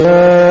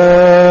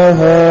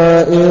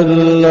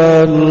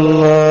إلا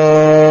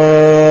الله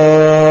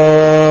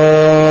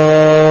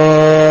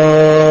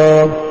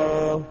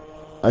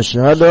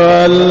أشهد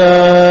أن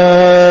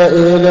لا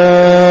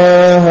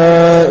إله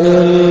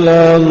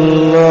إلا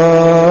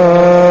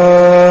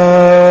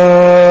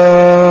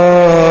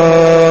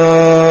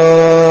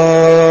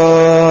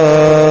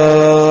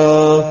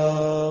الله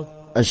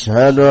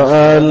أشهد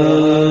أن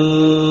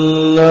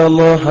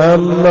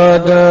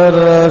محمدا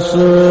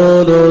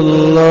رسول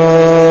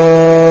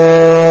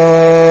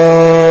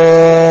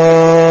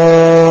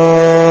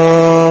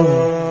الله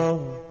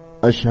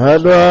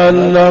أشهد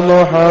أن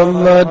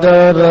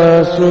محمدا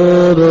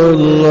رسول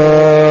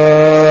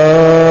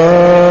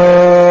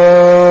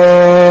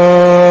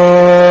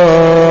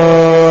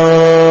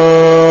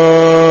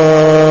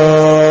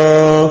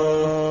الله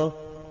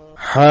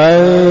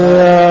حي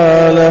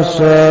على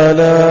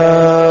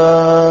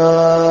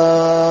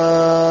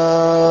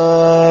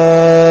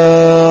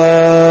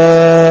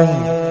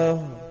الصلاة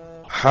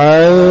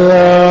حي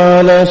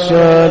على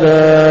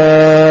الصلاة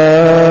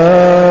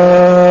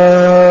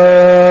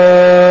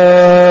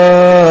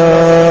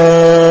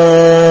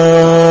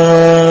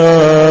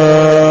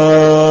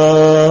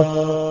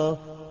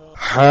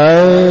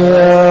حي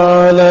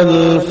على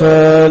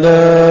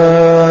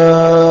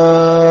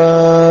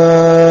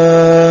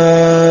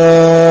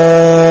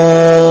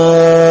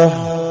الفلاح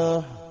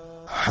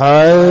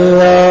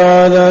حي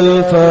على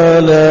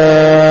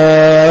الفلاح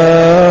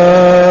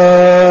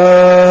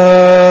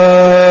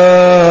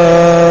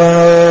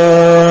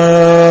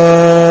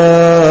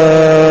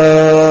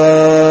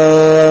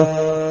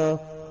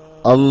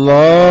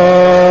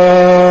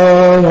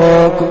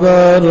الله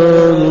أكبر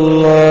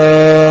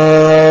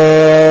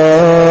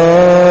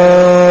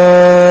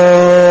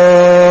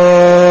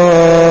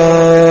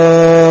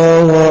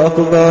الله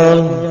أكبر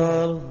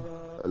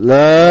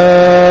لا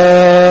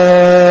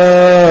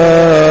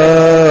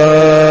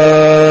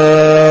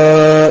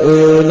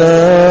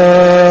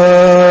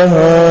إله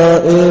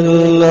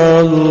إلا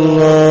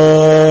الله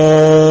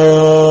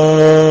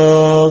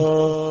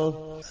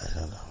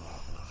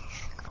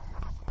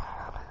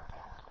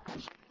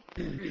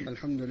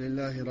الحمد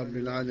لله رب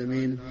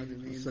العالمين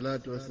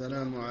والصلاة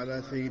والسلام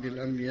على سيد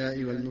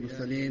الأنبياء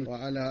والمرسلين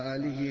وعلى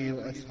آله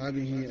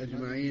وأصحابه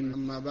أجمعين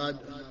أما بعد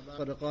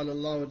قد قال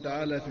الله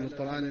تعالى في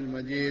القرآن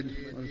المجيد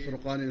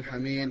والفرقان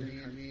الحميد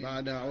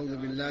بعد أعوذ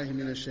بالله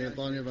من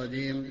الشيطان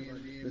الرجيم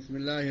بسم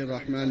الله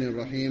الرحمن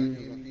الرحيم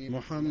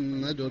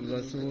محمد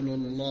رسول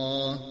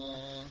الله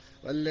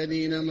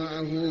والذين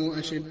معه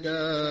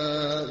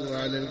أشداء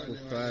على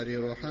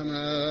الكفار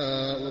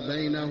رحماء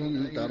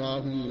بينهم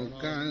تراهم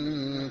ركعا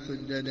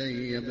سجدا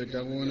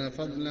يبتغون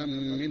فضلا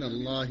من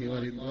الله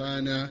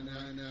ورضوانا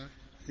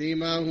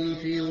سيماهم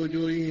في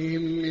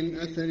وجوههم من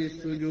أثر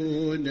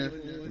السجود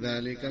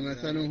ذلك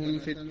مثلهم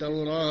في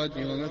التوراة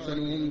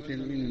ومثلهم في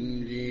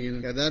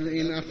الإنجيل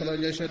كذرء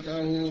أخرج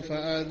شطأه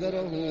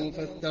فآذره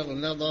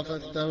فاستغلظ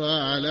فاستوى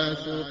على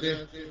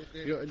سوقه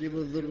يعجب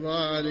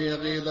الزراع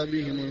ليغيظ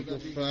بهم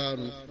الكفار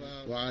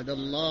وعد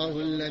الله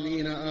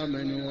الذين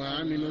آمنوا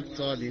وعملوا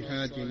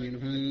الصالحات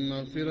منهم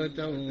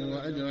مغفرة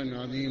وأجرا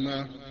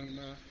عظيما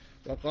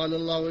وقال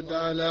الله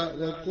تعالى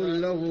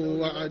وقل له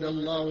وعد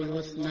الله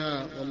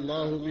الحسنى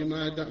والله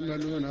بما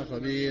تعملون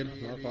خبير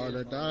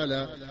وقال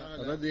تعالى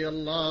رضي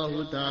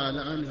الله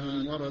تعالى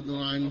عنهم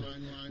ورضوا عنه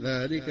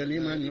ذلك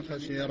لمن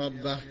خشي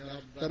ربه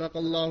صدق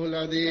الله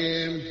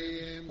العظيم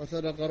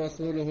وصدق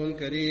رسوله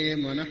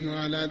الكريم ونحن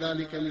على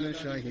ذلك من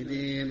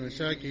الشاهدين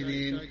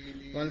والشاكرين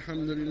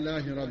والحمد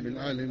لله رب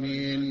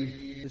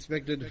العالمين.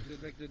 Respected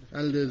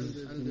elders,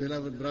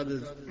 beloved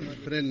brothers,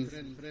 friends,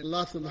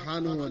 Allah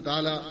subhanahu wa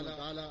ta'ala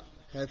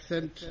has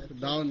sent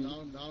down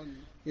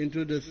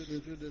into this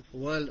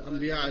world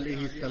Anbiya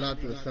alayhi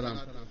salatu wasalam.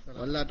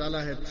 Allah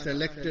ta'ala had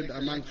selected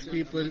amongst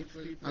people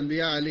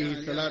Anbiya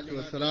alayhi salatu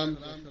wasalam,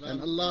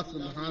 and Allah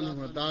subhanahu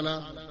wa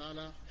ta'ala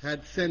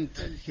had sent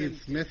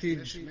his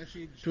message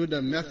to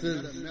the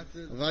masses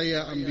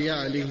via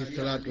Anbiya alayhi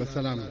salatu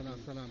wasalam.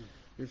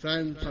 We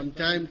find from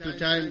time to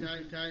time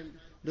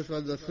this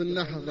was the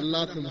sunnah of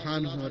Allah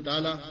subhanahu wa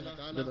ta'ala,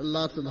 that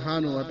Allah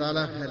subhanahu wa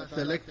ta'ala had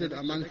selected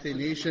amongst a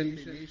nation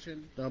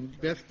the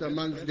best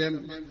amongst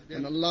them,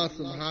 and Allah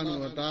subhanahu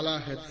wa ta'ala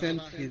had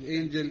sent his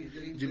angel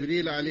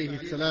Jibreel alayhi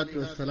salatu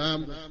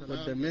wasalam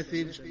with the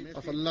message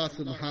of Allah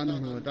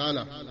subhanahu wa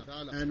ta'ala.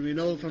 And we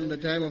know from the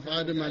time of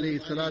Adam alayhi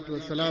salatu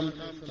wasalam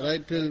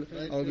right till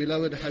our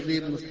beloved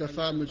Habib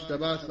Mustafa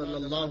Mujtaba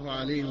sallallahu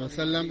alayhi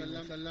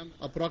wasallam,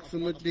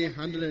 approximately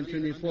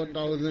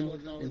 124,000,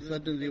 in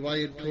certain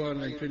riwayat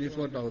 224,000.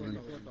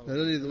 That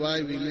is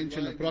why we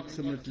mention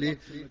approximately,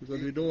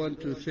 because we don't want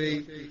to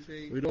say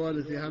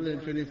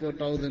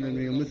 124,000 and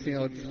we are missing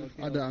out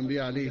other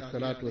Anbiya alayhi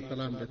salatu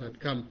wasalam that had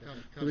come.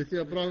 So we say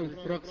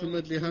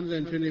approximately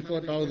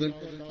 124,000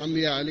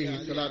 Anbiya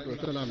alayhi salatu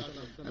wasalam.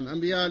 And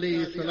Anbiya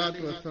alayhi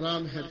salatu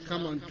wasalam had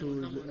come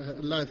unto,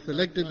 Allah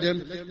selected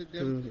them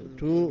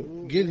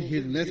to give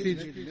his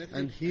message,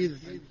 and his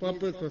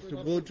purpose was to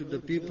go to the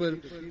people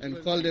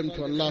and call them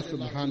to Allah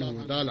subhanahu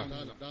wa ta'ala.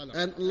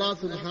 And Allah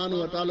subhanahu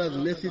wa ta'ala's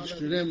message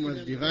to them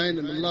was divine,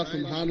 and Allah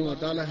subhanahu wa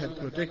ta'ala had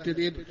protected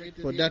it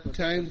for that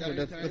time, for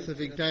that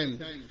specific time.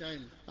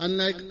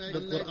 Unlike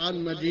the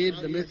Quran Majid,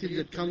 the message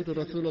that come to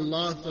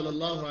Rasulullah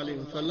sallallahu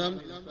alayhi wa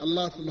sallam,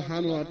 Allah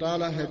subhanahu wa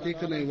ta'ala had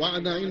taken a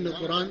wa'da in the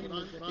Quran,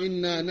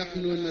 إِنَّا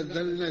نَحْنُ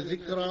نَزَّلْنَا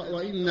ذِكْرَ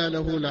وَإِنَّا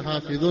لَهُ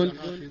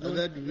لَحَافِظُونَ,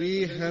 that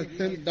we have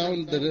sent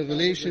down the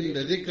revelation,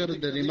 the dhikr,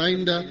 the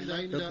reminder,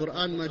 the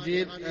Quran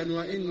Majid, and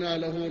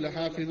وَإِنَّا لَهُ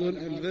لَحَافِظُونَ,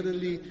 and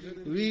verily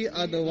we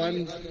are the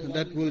ones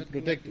that will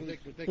protect it.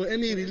 For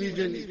any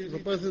religion, if a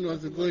person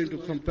wants to go into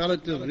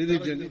comparative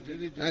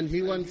religion and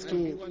he wants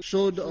to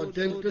show the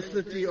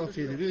authenticity of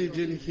his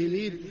religion, he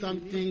needs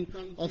something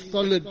of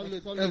solid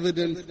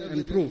evidence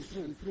and proof.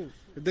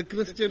 If the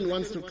Christian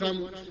wants to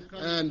come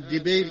and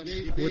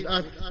debate with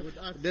us,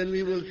 then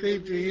we will say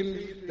to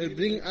him that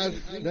bring us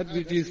that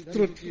which is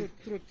truth,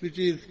 which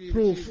is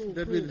proof,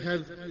 that will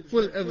have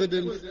full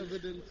evidence,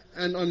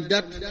 and on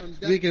that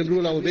we can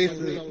rule our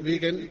basis, we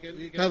can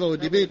have our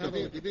debate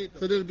about.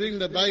 So they'll bring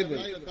the Bible,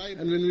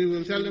 and when we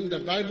will tell them the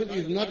Bible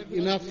is not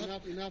enough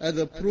as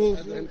a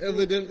proof and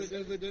evidence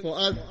for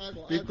us,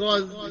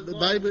 because the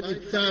Bible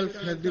itself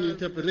has been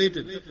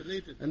interpolated.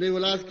 And they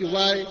will ask you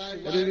why,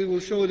 and then we will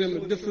show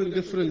them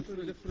different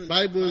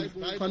Bibles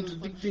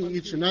contradicting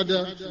each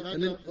other,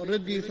 and then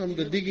already from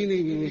the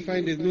beginning you will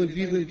find there's no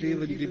reason to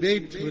even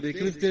debate with a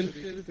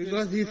Christian,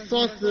 because his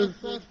sources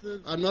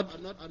are not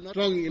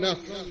strong enough.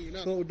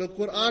 So the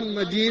Quran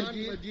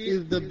Majid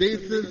is the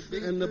basis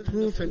and the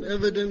proof and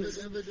evidence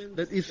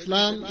that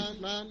Islam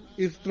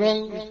is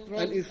strong,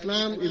 and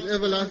Islam is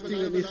everlasting,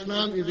 and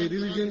Islam is a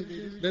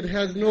religion that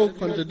has no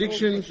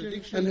contradictions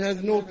and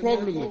has no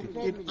problem with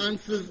it. It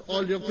answers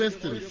all your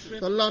questions.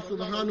 So Allah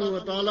subhanahu wa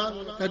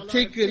ta'ala had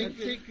taken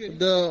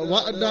the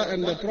wa'da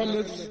and the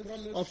promise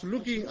of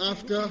looking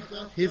after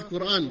His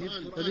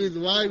Quran. That is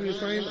why we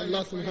find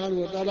Allah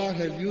subhanahu wa ta'ala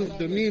has used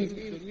the means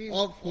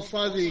of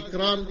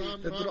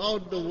Hufaz-i-Ikram, that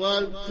throughout the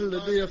world till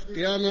the day of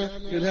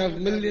Qiyamah you'll have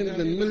millions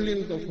and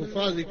millions of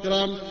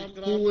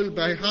Hufaz-i-Ikram who will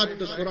by heart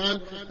the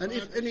Quran. And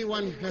if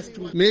anyone has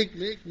to make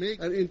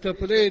and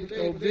interpret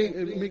or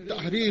make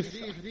tahrif,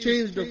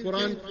 change the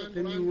Quran,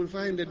 then you will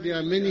find that there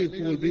are many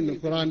who will bring the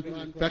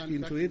Quran back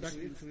into its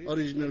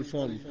original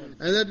form.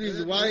 And that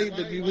is why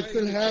that we will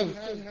still have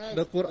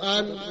the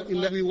Quran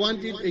in that we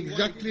want it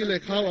exactly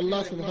like how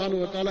Allah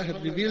subhanahu wa ta'ala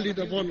had revealed it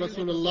upon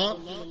Rasulullah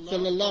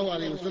sallallahu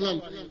alayhi wa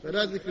sallam.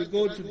 Whereas if we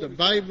go to the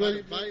Bible,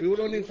 we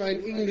will only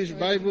find English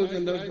Bibles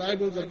and the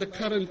Bibles of the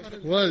current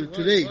world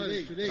today.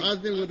 As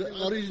they were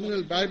the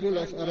original Bible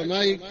of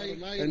Aramaic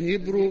and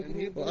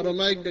Hebrew, or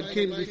Aramaic that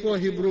came before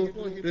Hebrew,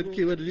 that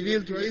were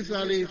revealed to Isa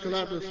alayhi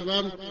salatu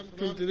wasalam,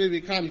 till today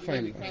we can't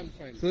find them.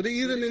 So there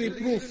isn't any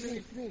proof.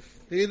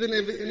 There isn't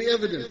any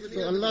evidence.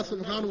 So Allah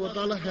subhanahu wa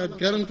ta'ala has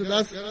guaranteed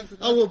us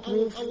our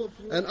proof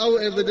and our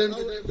evidence,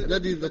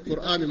 that is the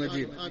Quran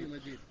Majid.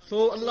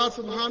 So Allah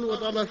subhanahu wa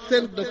ta'ala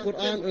sent the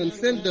Quran and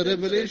sent the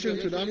revelation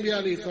to the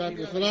Anbiya alayhi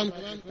salatu wasalam,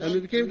 and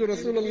when it came to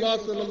Rasulullah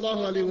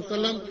sallallahu alayhi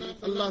wasallam,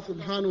 Allah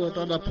subhanahu wa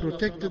ta'ala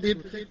protected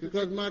it,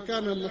 because ma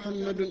kana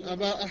Muhammadun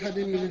aba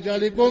ahadin min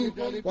rijalikum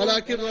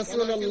walakin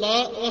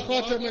Rasulullah wa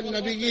khataman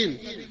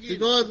nabiyyin,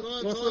 because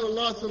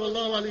Rasulullah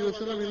sallallahu alayhi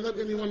wasallam is not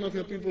any one of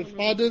your people's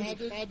fathers,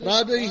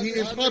 rather he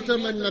is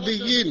khataman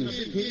nabiyyin,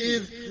 he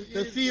is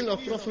the seal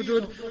of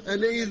prophethood,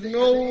 and there is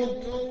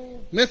no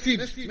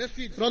message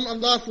from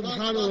Allah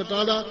subhanahu wa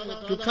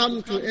ta'ala to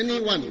come to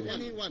anyone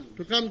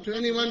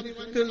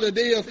till the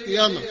day of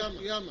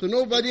Qiyamah. So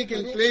nobody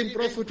can claim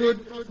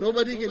prophethood,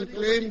 nobody can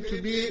claim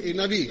to be a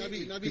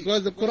Nabi,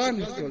 because the Quran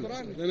has told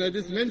us. When I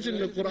just mentioned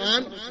the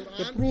Quran,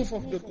 the proof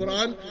of the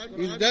Quran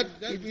is that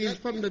it is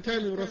from the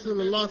time of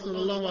Rasulullah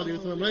sallallahu alayhi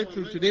wa sallam right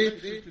till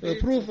today. The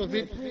proof of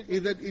it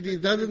is that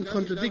it doesn't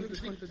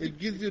contradict, it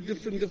gives you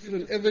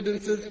different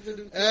evidences,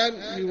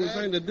 and you will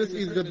find that this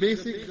is the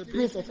basic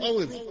proof of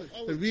ours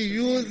that we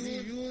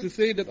use to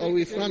say that our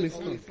Islam is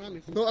true.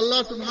 So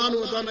Allah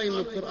subhanahu wa ta'ala in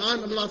the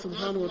Quran, Allah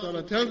subhanahu wa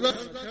ta'ala tells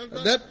us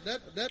that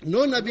no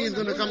Nabi is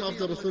going to come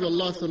after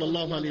Rasulullah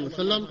sallallahu alayhi wa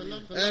sallam,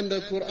 and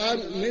the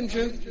Quran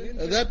mentions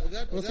that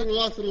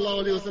Rasulullah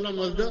sallallahu alayhi wa sallam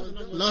was the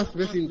last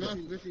messenger.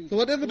 So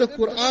whatever the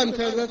Quran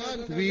tells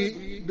us,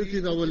 this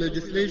is our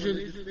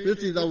legislation, this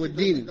is our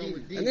deen.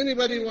 And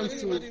anybody wants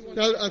to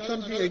tell us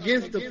something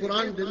against the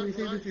Quran, then we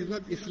say this is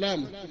not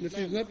Islam. This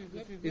is not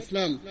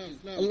Islam.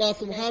 Allah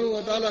subhanahu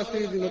wa ta'ala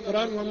says in the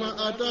Quran, وَمَا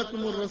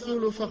آتَاكُمُ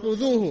الرَّسُولُ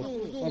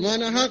فَخُذُوهُ وَمَا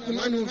نَهَاكُمْ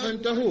عَنْهُ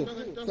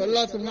فَانْتَهُوا. So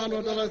Allah subhanahu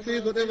wa ta'ala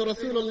says, whatever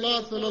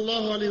Rasulullah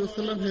sallallahu alayhi wa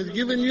sallam has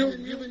given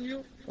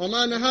you,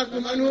 وَمَا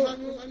نَهَاكُمْ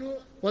عَنْهُ,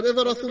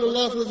 whatever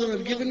Rasulullah sallallahu alayhi wa sallam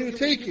has given you,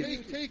 take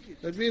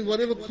it. That means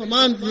whatever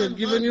commands he has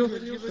given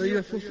you, so you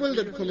have fulfilled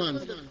that command.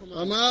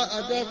 وَمَا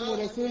آتَاكُمُ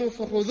الرَّسُولُ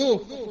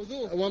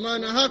فَخُذُوهُ وَمَا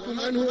نَهَاكُمْ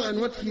عَنْهُ,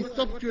 and what he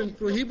stopped you and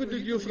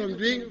prohibited you from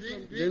doing,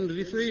 then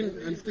refrain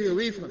and stay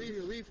away from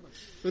it.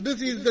 So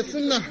this is the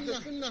sunnah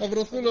of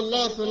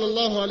Rasulullah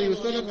sallallahu alaihi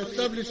wasallam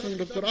established from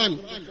the Quran.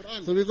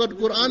 So we got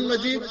Quran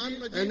Majid,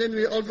 and then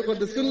we also got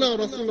the sunnah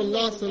of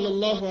Rasulullah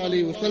sallallahu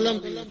alaihi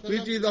wasallam,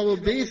 which is our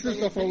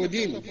basis of our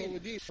deen.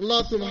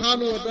 Allah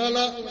subhanahu wa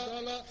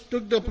ta'ala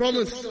took the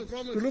promise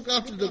to look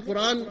after the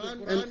Quran,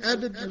 and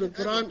added to the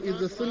Quran is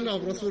the sunnah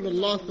of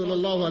Rasulullah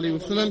sallallahu alaihi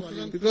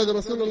wasallam, because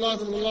Rasulullah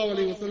sallallahu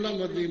alaihi wasallam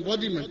was the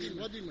embodiment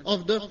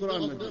of the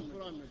Quran Majid.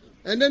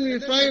 And then we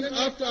find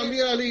after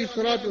Amir alayhi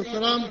salatu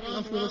wasalam,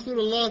 after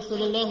Rasulullah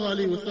sallallahu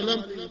alayhi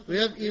wasallam, we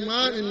have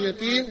Iman and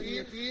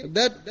Yaqeen,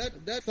 that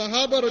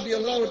Sahaba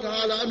radiallahu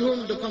ta'ala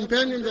anhum, the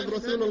companions of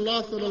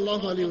Rasulullah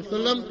sallallahu alayhi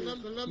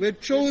wasallam, were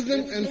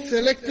chosen and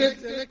selected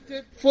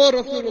for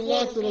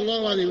Rasulullah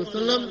sallallahu alayhi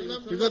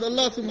wasallam, because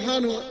Allah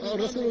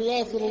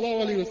Rasulullah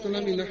sallallahu alayhi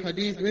wasallam in the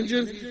hadith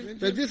mentions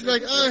that just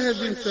like I have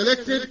been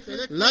selected,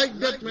 like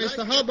that my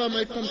Sahaba,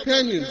 my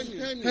companions,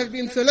 have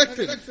been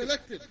selected.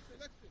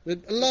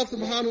 That Allah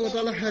subhanahu wa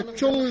ta'ala had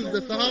chose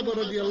the Sahaba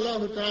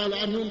radiallahu ta'ala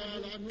anhum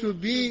to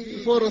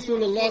be for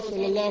Rasulullah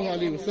sallallahu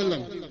alayhi wa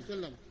sallam.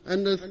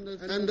 And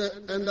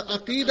the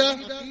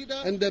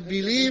Aqeedah and the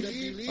belief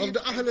of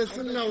the Ahl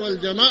Sunnah wal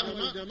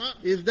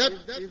Jama'ah is that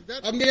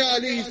Anbiya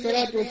alayhi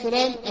salatu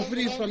wasalam are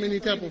free from any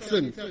type of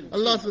sin.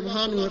 Allah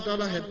subhanahu wa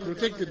ta'ala had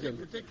protected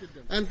them.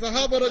 And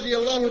Sahaba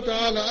radiallahu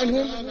ta'ala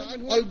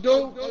anhum,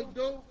 although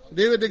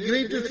they were the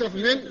greatest of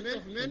men,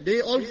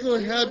 they also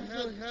had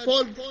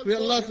faults where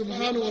Allah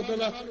subhanahu wa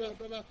ta'ala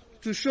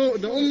to show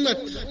the ummah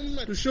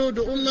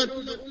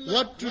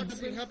what to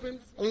happen.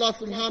 Allah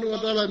subhanahu wa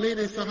ta'ala made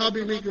a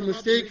Sahabi make a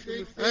mistake,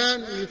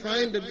 and we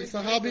find that the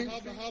Sahabi,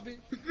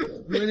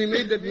 when he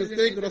made that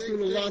mistake,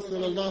 Rasulullah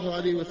sallallahu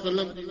alaihi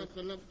wasallam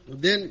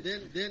then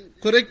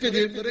corrected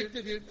him,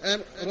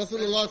 and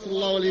Rasulullah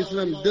sallallahu alaihi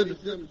wasallam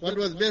did what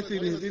was best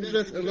in his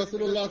interest, and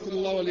Rasulullah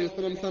sallallahu alaihi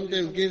wasallam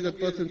sometimes gave that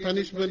person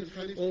punishment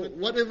or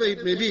whatever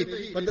it may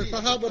be. But the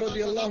Sahaba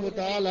radiallahu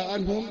ta'ala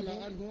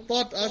anhum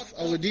taught us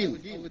our deen.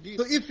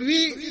 So if we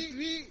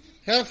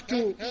have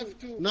to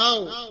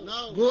now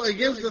go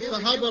against the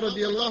Sahaba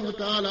radiallahu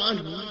ta'ala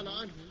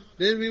anhum,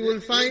 then we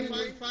will find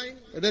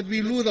that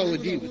we lose our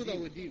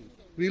deen.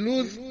 We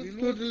lose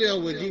totally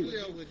our deen.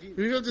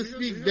 We have to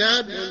speak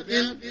bad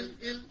and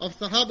ill of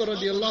Sahaba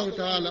radiallahu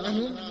ta'ala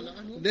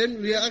anhum,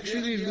 then we are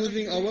actually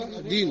losing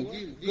our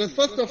deen. Because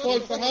first of all,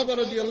 Sahaba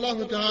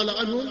radiallahu ta'ala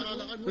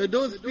anhum were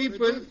those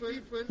people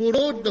who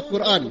wrote the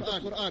Quran.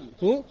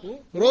 Who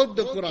wrote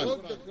the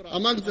Quran?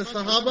 Amongst the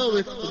Sahaba,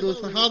 with those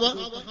Sahaba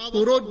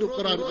who wrote the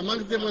Quran.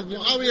 Amongst them was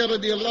Muawiyah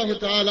radiallahu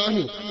ta'ala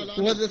anhu,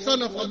 who was the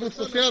son of Abu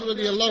Sufyan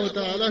radiallahu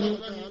ta'ala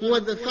anhu, who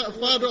was the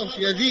father of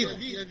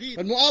Yazid.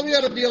 And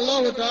Muawiyah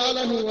radiallahu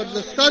ta'ala anhu was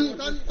the son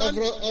of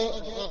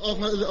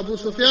Abu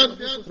Sufyan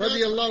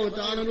radiallahu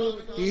ta'ala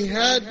anhu. He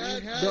had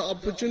the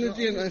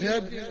opportunity, and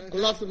had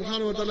Allah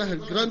subhanahu wa ta'ala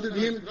had granted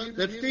him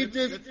that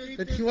status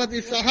that he was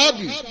a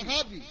Sahabi.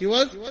 He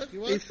was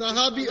a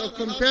Sahabi, a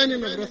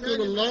companion of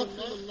Rasulullah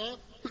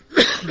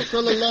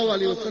sallallahu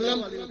alayhi wa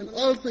sallam, and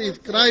also a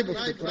scribe of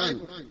the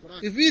Quran.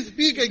 If we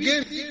speak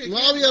against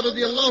Muawiyah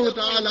radiallahu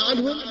ta'ala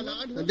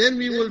anhum, then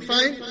we will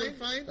find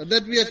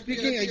that we are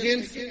speaking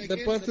against the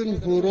person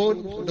who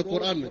wrote the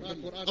Quran.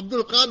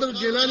 Abdul Qadir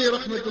Jilani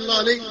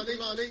rahmatullah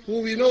alayhi,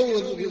 who we know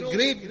was a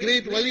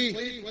great wali,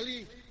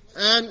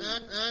 and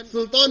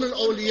Sultan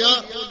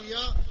al-Awliya,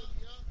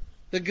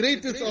 the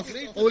greatest of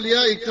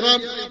awliya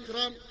ikram,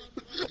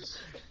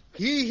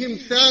 he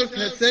himself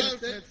has said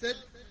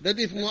that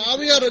if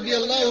Muawiyah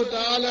radiallahu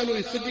ta'ala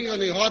is sitting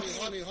on a horse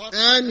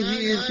and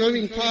he is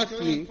going past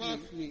me,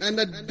 and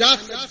the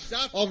dust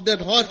of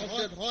that horse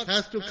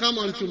has to come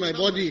onto my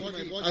body,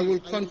 I will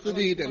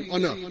consider it an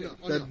honor.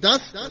 The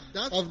dust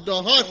of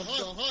the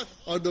horse,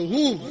 or the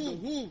hoof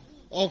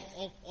of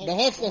the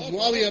horse of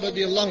Muawiyah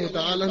radiallahu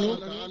ta'ala,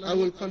 I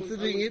will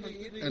consider it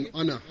an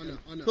honor.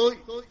 So,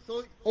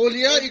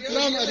 awliya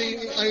ikram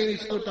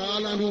alayhi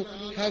ta'ala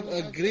have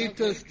a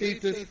greater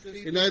status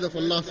in the eyes of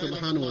Allah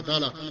subhanahu wa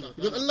ta'ala.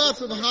 Because Allah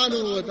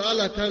subhanahu wa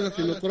ta'ala tells us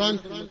in the Quran,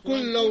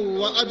 كُلَّ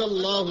وَعَدَ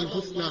اللَّهُ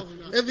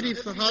الْحُسْنَى. Every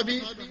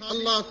Sahabi,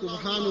 Allah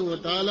subhanahu wa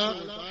ta'ala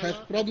has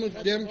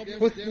promised them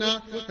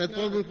husna, has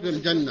promised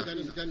them Jannah.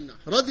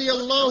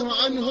 Radiyallahu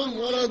anhum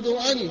wa radu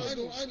anhu.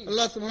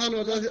 Allah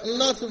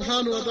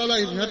subhanahu wa ta'ala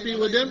is happy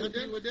with them,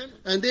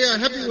 and they are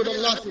happy with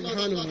Allah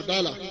subhanahu wa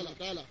ta'ala.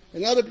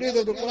 In other place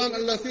of the Quran,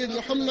 Allah says,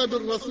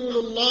 Muhammadur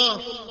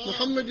Rasulullah,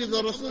 Muhammad is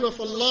the Rasul of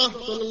Allah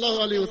sallallahu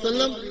alayhi wa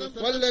sallam,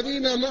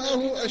 وَالَّذِينَ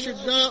مَعَهُ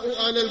أَشِدَّاءُ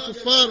عَلَى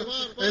الْكُفَّارِ.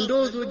 And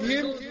those with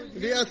him,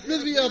 they are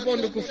severe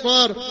upon the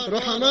kuffar,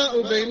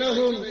 رَحَمَاءُ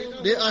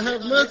بَيْنَهُمْ. They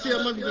have mercy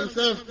among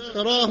themselves.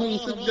 تَرَاهُمْ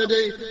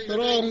سُجَّدَيْ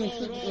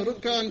تَرَاهُمْ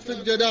رُكَّعًا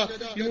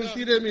سُجَّدًا. You will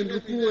see them in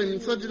ruku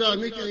and sajda,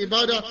 making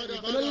ibadah.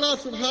 And Allah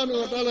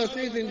subhanahu wa ta'ala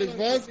says in this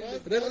verse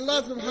that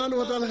Allah subhanahu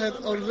wa ta'ala has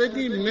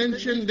already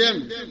mentioned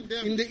them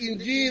in the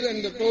Injil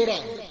and the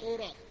Torah.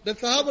 The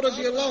Sahaba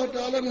radiallahu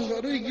ta'ala have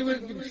already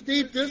given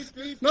status,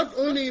 not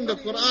only in the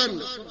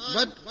Quran,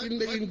 but in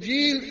the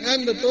Injil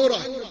and the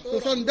Torah. So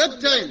from that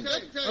time,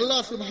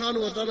 Allah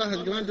subhanahu wa ta'ala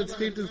has granted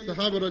status to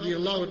Sahaba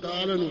radiallahu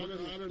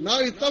ta'ala. Now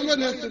if someone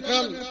has to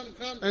come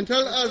and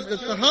tell us that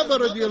Sahaba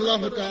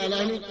radiallahu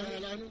ta'ala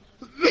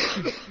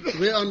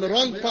we're on the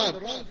wrong path,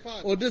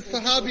 or this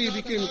Sahabi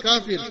became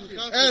kafir,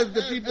 as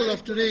the people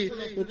of today,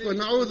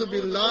 na'udhu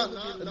billah,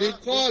 they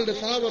call the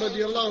Sahaba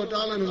radiallahu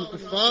ta'ala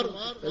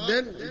kuffar,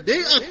 then they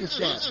are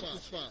kuffar.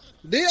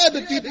 They are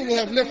the people who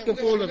have left the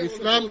fold of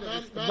Islam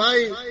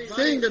by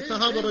saying that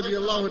Sahaba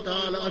radiallahu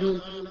ta'ala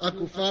are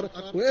kuffar.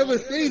 Whoever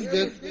says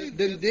this,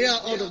 then they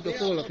are out of the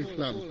fold of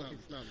Islam.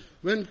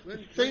 When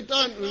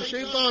Satan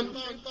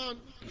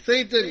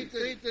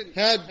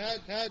had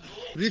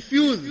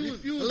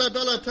refused, Allah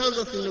Ta'ala tells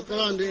us in the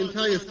Quran the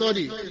entire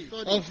story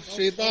of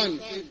Shaitan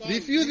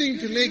refusing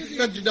to make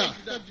sajda.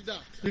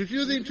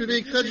 Refusing to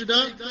make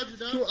sajda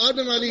to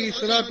Adam alayhi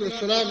salatu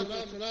wasalam.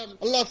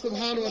 Allah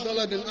subhanahu wa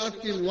ta'ala then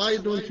asked him, why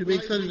don't you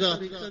make sajda?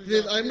 He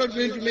says, I'm not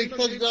going to make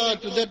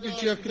sajda to that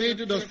which you have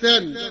created of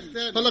sand.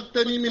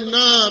 خَلَقْتَنِي مِن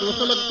نَارٍ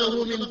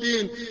وَخَلَقْتَهُ مِن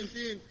طِينٍ.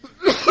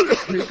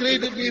 You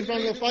created me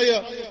from a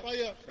fire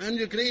and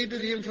you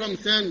created him from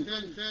sand.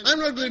 I'm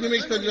not going to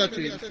make sajda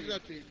to him.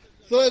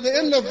 So at the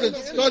end of the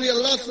story,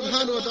 Allah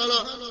subhanahu wa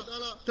ta'ala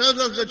tells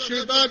us that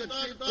Shaitan,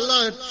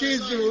 Allah had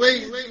chased him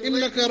away.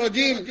 Innaka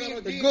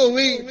rajim, go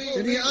away.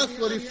 And he asked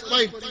for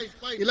respite.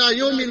 Ila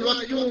yawmil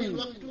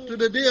waqtum, to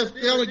the day of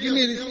Qiyamah, give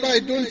me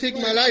respite, don't take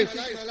my life.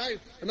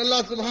 And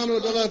Allah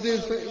subhanahu wa ta'ala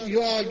says, you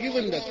are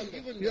given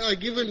that. You are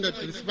given that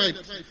respite.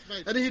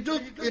 And he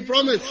took a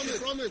promise.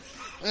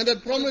 And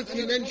that promise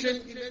he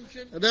mentioned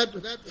that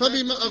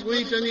فَبِمَا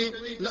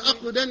أَغْوَيْتَنِي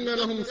لَأَقْعُدَنَّ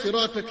لَهُمْ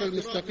صِرَاطَكَ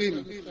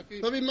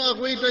الْمُسْتَقِيمِ. فَبِمَا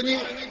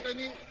أَغْوَيْتَنِي,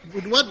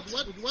 with what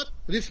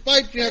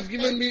respite you have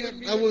given me,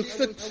 I will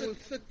sit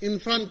in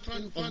front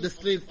of the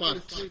straight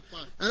path.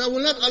 And I will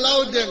not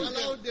allow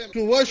them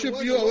to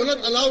worship you. I will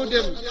not allow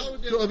them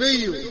to obey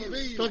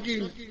you.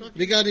 Talking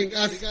regarding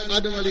us,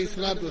 Adam alayhi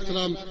salatu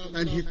wasalam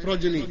and his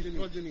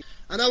progeny.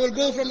 And I will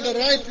go from the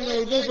right and I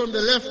will go from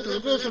the left, I will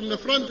go from the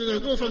front and I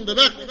will go from the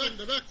back,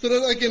 so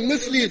that I can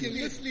mislead.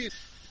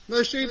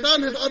 Now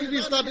Shaitan had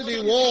already started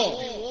a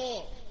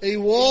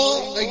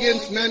war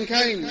against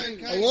mankind,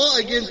 a war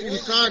against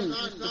insan.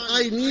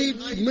 I need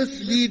to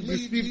mislead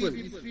these people.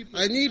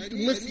 I need to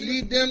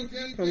mislead them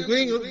from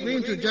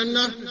going to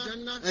Jannah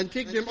and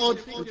take them out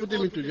and put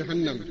them into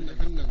Jahannam.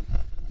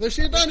 The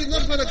Shaitan is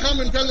not going to come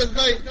and tell us,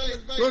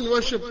 don't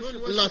worship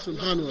Allah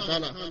subhanahu wa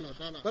ta'ala.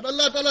 But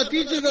Allah ta'ala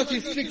teaches us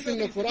his tricks in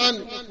the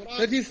Quran,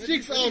 that his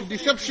tricks are of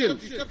deception.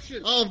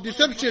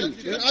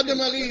 When Adam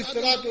alayhi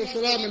salatu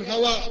wasalam and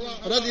Hawa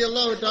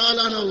radiallahu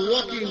ta'ala were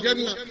walking in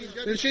Jannah,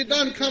 then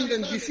Shaitan comes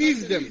and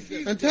deceives them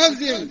and tells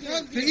them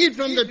to eat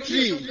from the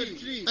tree.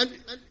 And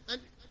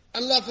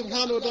Allah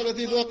subhanahu wa ta'ala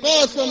says,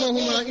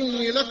 وَقَاسَمَهُمَا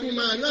إِنِّي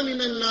لَكُمَا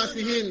لَمِنَ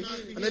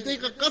النَّاسِهِينَ. And I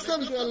take a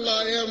qasam to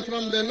Allah, I am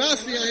from the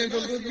nasi, I am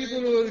from those people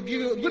who will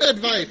give you good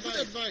advice.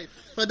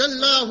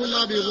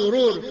 فَدَلَّاهُمَا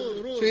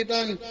بِغُرُورٍ.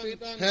 Shaitan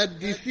had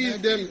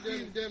deceived them,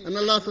 and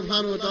Allah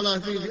subhanahu wa ta'ala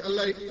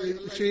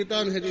says,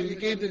 Shaitan had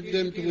indicated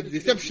them to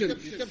deception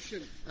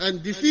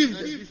and deceived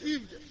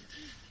them.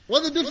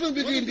 What's the difference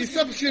between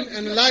deception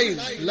and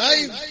lies?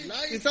 Lies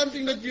is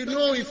something that you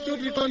know is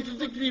totally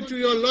contradictory to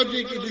your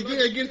logic. It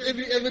is against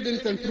every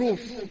evidence and proof.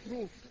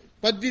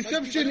 But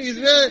deception is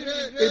where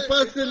a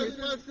person,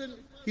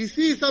 he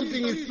sees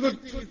something is truth.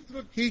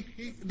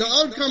 The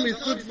outcome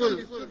is truthful.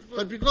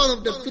 But because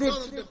of the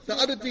truth, the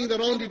other things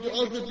around it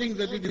also think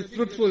that it is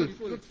truthful.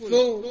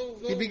 So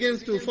he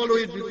begins to follow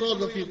it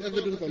because of his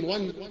evidence on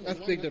one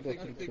aspect that was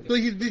truthful. So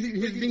he's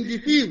being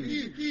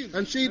deceived.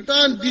 And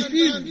Shaitan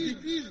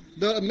deceives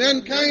the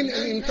mankind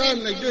and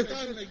insan like this,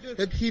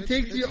 that he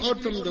takes you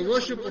out from the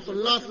worship of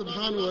Allah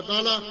subhanahu wa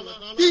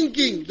ta'ala,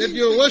 thinking that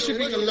you're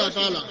worshipping Allah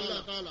ta'ala.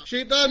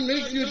 Shaitan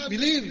makes you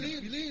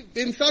believe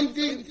in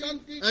something,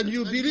 and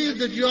you believe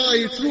that you are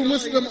a true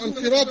Muslim on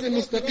Sirat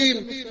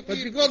al-Mustaqim, but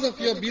because of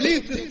your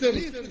belief system,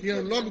 you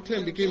have long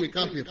term became a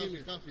kafir.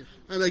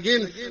 And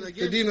against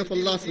the deen of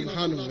Allah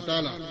subhanahu wa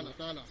ta'ala.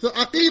 So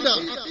Aqidah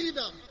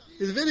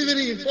is very,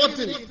 very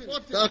important.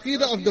 The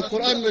Aqidah of the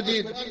Quran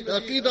Majid,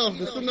 the Aqidah of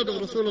the Sunnah of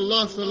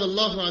Rasulullah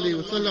sallallahu alayhi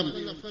wa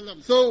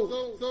sallam.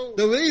 So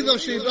the ways of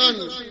Shaitan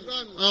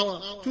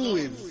are two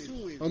ways,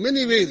 or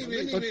many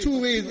ways, but two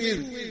ways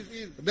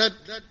is that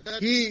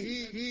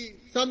he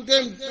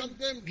sometimes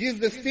gives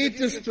the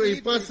status to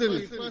a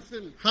person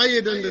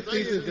higher than the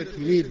status that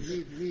he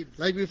needs.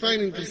 Like we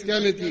find in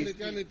Christianity,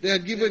 they are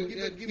given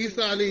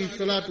Isa alayhi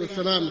salatu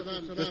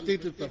wasalam the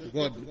status of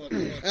God.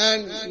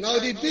 And now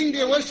they think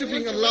they are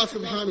worshipping Allah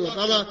subhanahu wa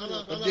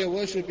ta'ala, but they are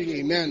worshipping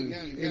a man.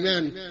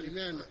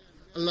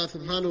 Allah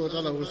subhanahu wa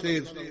ta'ala who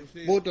says,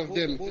 both of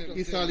them,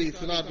 Isa alayhi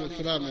salatu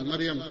wasalam and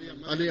Maryam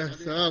alayhi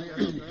salam,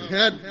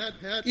 had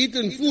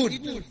eaten food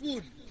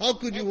How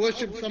could you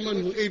worship someone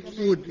who ate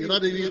food? He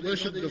rather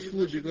worship the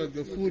food because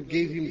the food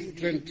gave him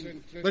strength.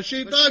 But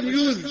Shaitan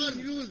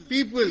used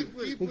people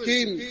who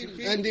came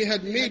and they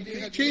had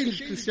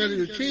changed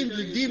Christianity, changed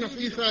the deen of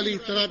Isa alayhi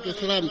salatu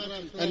wasalam,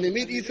 and they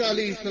made Isa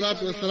alayhi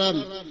salatu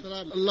wasalam,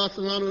 Allah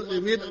subhanahu wa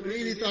ta'ala, made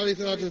Isa alayhi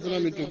salatu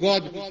wasalam into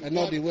God, and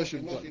now they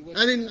worship God.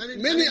 And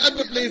in many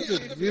other places,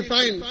 we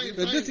find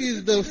that this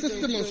is the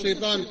system of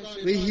Shaitan,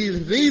 where he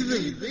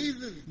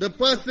raises the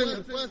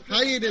person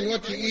higher than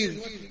what he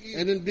is,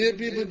 and then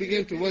people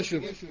begin to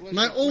worship.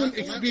 My own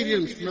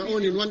experience, in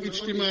one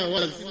ijtima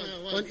was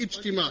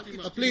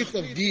a place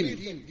of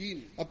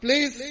deen. A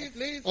place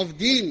of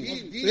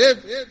deen. Where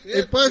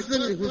a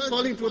person who's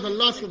calling for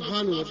Allah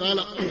subhanahu wa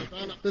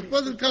ta'ala, this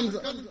person comes,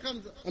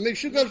 I make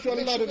shukr to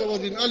Allah that I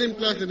was in alim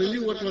class and I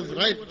knew what was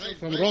right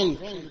from wrong.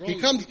 He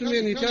comes to me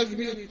and he tells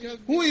me,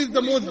 who is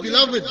the most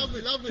beloved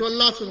to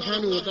Allah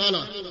subhanahu wa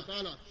ta'ala?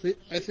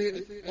 I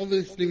say,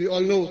 obviously we all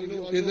know,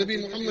 there's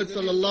Nabi Muhammad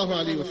sallallahu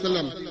alayhi wa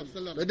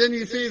sallam. But then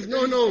he says,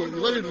 no,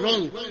 you got it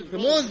wrong. The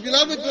most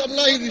beloved to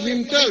Allah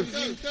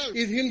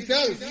is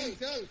himself.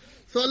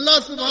 So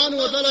Allah subhanahu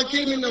wa ta'ala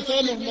came in the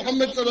form of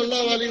Muhammad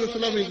sallallahu alayhi wa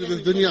sallam into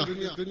this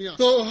dunya.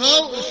 So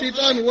how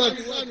Shaitan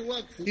works,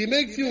 he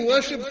makes you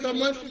worship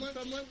someone,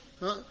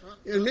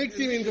 it makes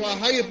him into a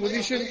higher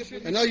position,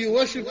 and now you're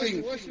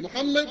worshipping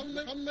Muhammad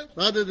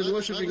rather than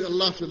worshipping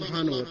Allah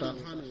subhanahu wa ta'ala.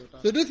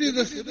 So this is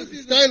the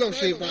style of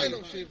Shaitan.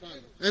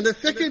 And the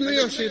second way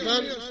of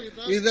Shaitan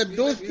is that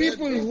those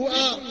people who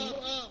are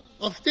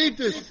of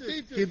status,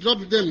 he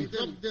drops them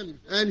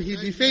and he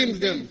defames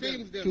them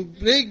to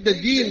break the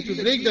deen, to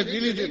break the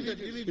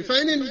religion. We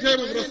find in the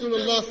time of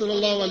Rasulullah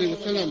sallallahu alayhi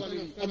wa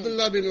sallam,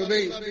 Abdullah bin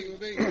Ubay,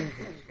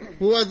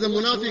 who was the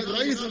munafiq,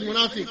 Rais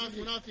al-Munafiq.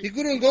 He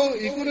couldn't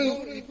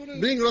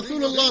bring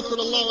Rasulullah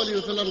sallallahu alayhi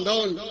wa sallam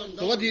down.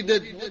 So what he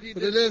did,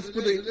 let's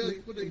put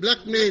a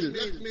blackmail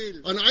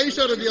on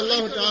Aisha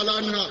radiallahu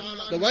ta'ala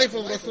anha, the wife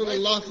of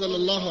Rasulullah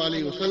sallallahu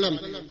alayhi wa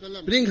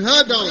sallam. Bring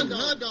her down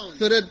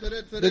so that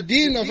the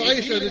deen of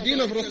Aisha, the deen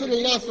of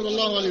Rasulullah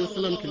sallallahu alayhi wa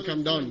sallam can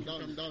come down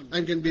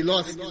and can be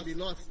lost.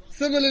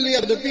 Similarly,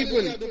 the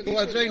people who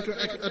are trying to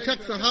attack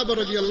Sahaba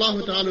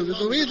radiallahu ta'ala with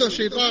the ways of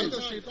Shaitan.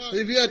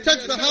 If you attack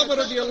Sahaba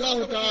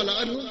radiallahu ta'ala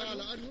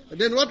anhu,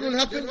 then what will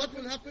happen?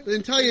 The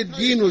entire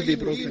deen will be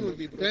broken.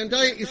 The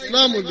entire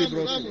Islam will be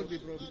broken.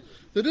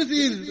 So this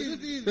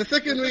is the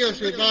second way of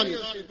Shaitan,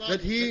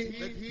 that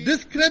he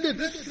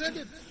discredits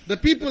the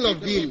people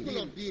of deen.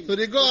 So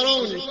they go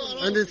around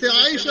and they say,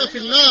 Aisha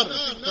fil nar.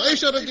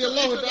 Aisha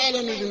radiallahu ta'ala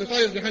is in the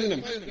fire of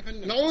Jahannam.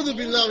 Na'udhu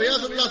billah, we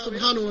ask Allah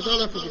subhanahu wa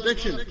ta'ala for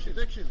protection.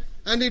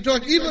 And they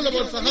talk evil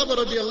about Sahaba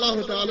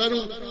radiallahu ta'ala,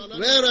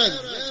 whereas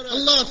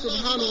Allah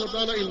subhanahu wa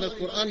ta'ala in the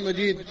Quran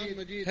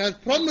Majid has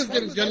promised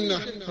them Jannah,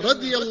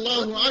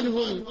 radiallahu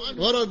anhum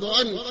wa radu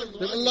an,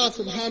 that Allah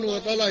subhanahu wa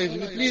ta'ala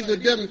is pleased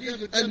with them,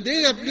 and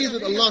they are pleased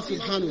with Allah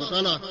subhanahu wa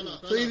ta'ala.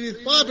 So it is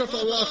part of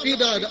our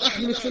aqidah, the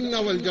Ahlul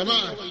Sunnah wal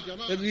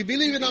Jama'ah, that we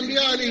believe in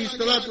Anbiya alayhi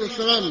salatu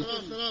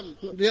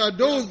wasalam. They are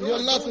those who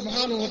Allah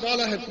subhanahu wa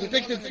ta'ala has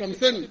protected from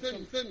sin.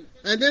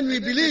 And then we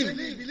believe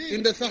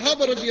in the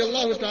Sahaba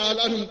radiallahu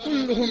ta'ala anhum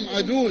kulluhum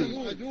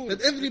adul,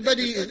 that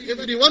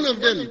every one of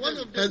them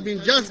has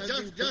been just,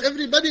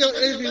 every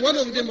one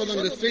of them was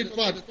on the straight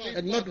path,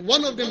 and not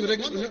one of them,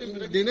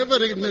 they never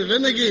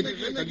renegade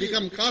and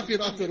become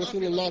kafir after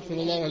Rasulullah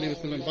sallallahu alayhi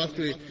wa sallam passed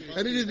away.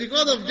 And it is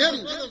because of them,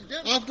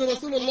 after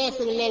Rasulullah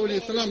sallallahu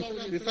alayhi wa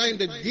sallam, we find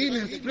that deen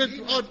has spread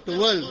throughout the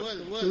world.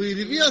 So we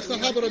revere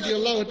Sahaba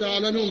radiallahu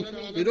ta'ala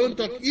anhum. We don't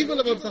talk evil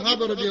about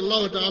Sahaba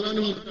radiallahu ta'ala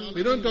anhum.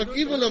 We don't talk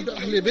evil of the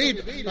Ahlul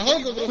Bayt. The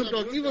house of Rasul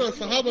talk evil of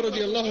Sahaba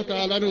radiallahu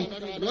ta'ala anhum.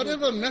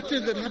 Whatever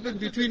matters that happen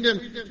between them,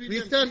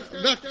 we stand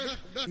back.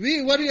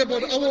 We worry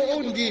about our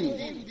own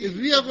deen. If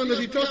we are going to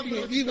be talking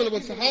evil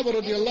about Sahaba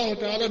radiallahu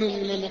ta'ala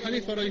anhum, Imam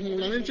Hanifa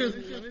rahimahullah mentions,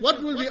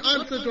 what will be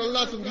answer to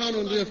Allah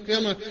subhanahu wa ta'ala of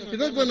Qiyamah? He's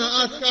not going to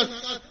ask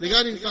us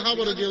regarding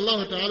Sahaba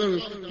radiallahu ta'ala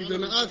anhum. He's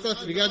going to ask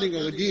us regarding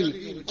our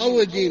deen.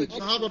 Our deen.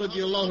 Sahaba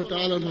radiallahu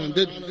ta'ala anhum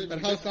did,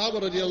 and how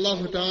Sahaba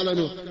radiallahu ta'ala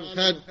anhum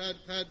had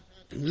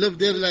lived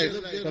their life.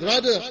 But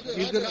rather,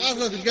 he's going to ask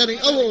us regarding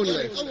our own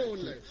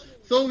life.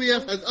 So we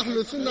have, as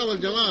Ahlul Sunnah wal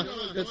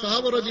Jama'ah, that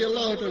Sahaba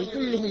radiallahu ta'ala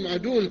kulluhum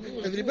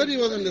adul, everybody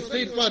was on the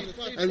straight path,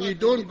 and we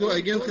don't go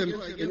against them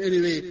in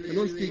any way. We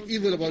don't speak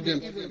evil about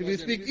them. If we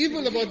speak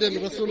evil about them,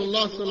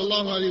 Rasulullah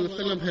sallallahu alayhi wa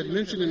sallam had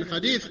mentioned in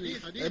hadith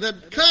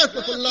that curse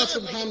of Allah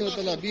subhanahu wa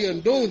ta'ala be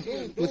on those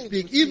who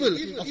speak evil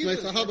of my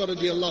Sahaba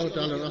radiallahu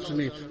ta'ala after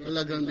me.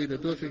 Allah grant me the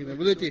tawfiq and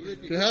ability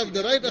to have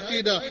the right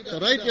aqidah, the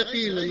right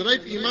yaqeen, and the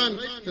right iman,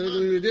 so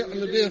that on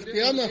the day of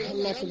Qiyamah,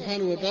 Allah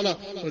subhanahu wa ta'ala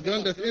will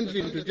grant us entry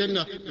into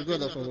Jannah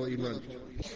because of our iman.